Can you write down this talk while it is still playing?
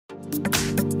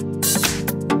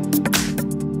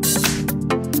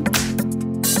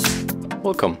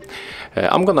Welcome.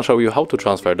 I'm gonna show you how to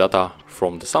transfer data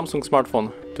from the Samsung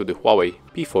smartphone to the Huawei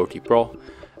P40 Pro.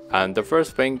 And the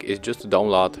first thing is just to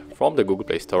download from the Google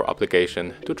Play Store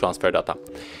application to transfer data.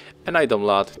 And I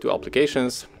download two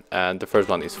applications, and the first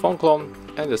one is Phone Clone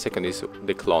and the second is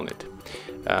the Clone It.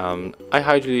 I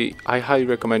highly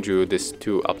recommend you these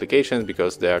two applications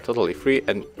because they are totally free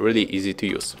and really easy to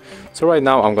use. So right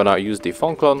now I'm gonna use the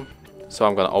Phone Clone. So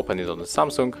I'm gonna open it on the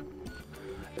Samsung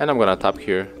and I'm gonna tap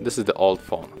here. This is the old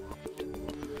phone.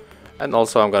 And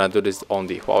also I'm gonna do this on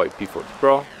the Huawei P40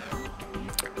 Pro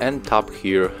and tap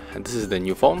here, and this is the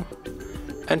new phone,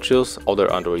 and choose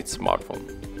other Android smartphone.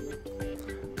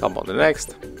 Tap on the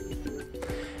next,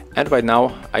 and right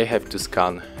now I have to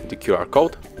scan the QR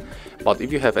code. But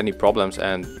if you have any problems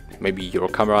and maybe your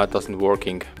camera doesn't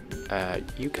working,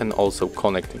 you can also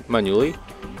connect it manually,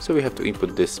 so we have to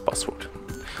input this password.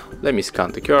 Let me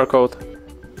scan the QR code.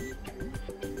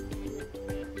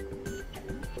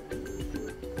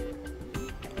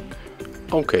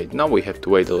 Okay, now we have to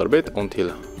wait a little bit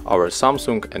until our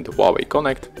Samsung and Huawei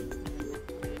connect.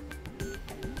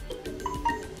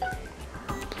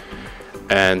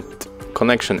 And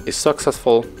connection is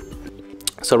successful.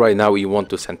 So right now you want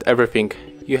to send everything,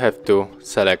 you have to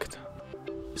select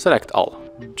all,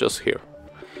 just here.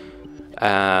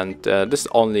 And this is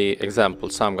only example,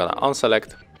 so I'm gonna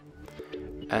unselect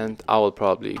and I will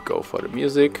probably go for the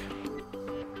music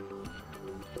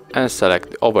and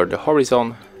select over the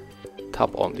horizon,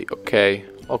 tap on the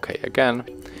OK again,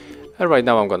 and right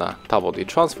now I'm gonna tap on the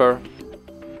transfer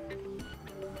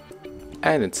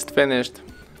and it's finished.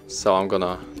 So I'm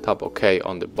gonna tap OK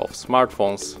on the both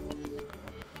smartphones.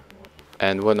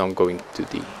 And when I'm going to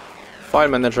the file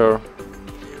manager,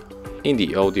 in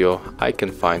the audio, I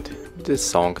can find this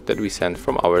song that we sent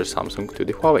from our Samsung to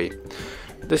the Huawei.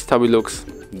 This is how it looks.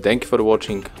 Thank you for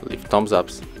watching, leave thumbs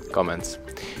ups, comments,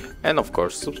 and of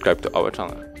course subscribe to our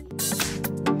channel.